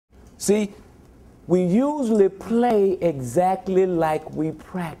See, we usually play exactly like we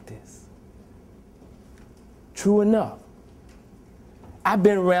practice. True enough. I've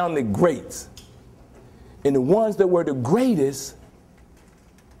been around the greats. And the ones that were the greatest,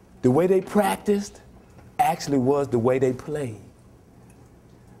 the way they practiced actually was the way they played.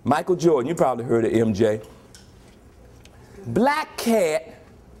 Michael Jordan, you probably heard of MJ. Black Cat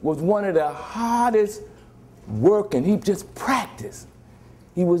was one of the hardest working. He just practiced.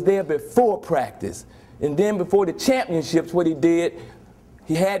 He was there before practice. And then before the championships, what he did,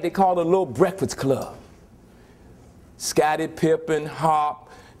 he had, they called it a little breakfast club. Scottie Pippen, Hop,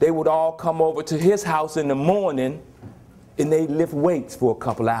 they would all come over to his house in the morning and they'd lift weights for a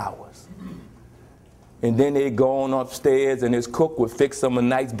couple hours. And then they'd go on upstairs and his cook would fix them a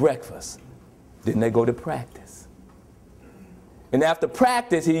nice breakfast. Then they go to practice. And after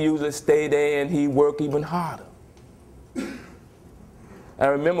practice, he usually stay there and he'd work even harder. I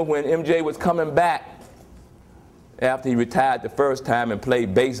remember when MJ was coming back after he retired the first time and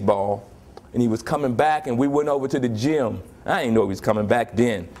played baseball, and he was coming back and we went over to the gym. I didn't know he was coming back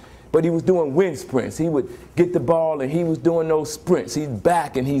then, but he was doing wind sprints. He would get the ball and he was doing those sprints. He's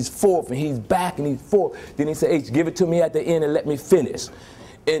back and he's forth and he's back and he's forth. Then he said, H, give it to me at the end and let me finish.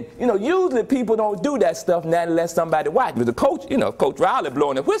 And, you know, usually people don't do that stuff not unless somebody watch. But the coach, you know, Coach Riley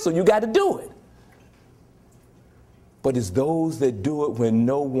blowing the whistle, you got to do it. But it's those that do it when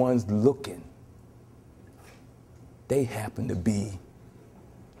no one's looking. They happen to be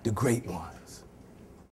the great ones.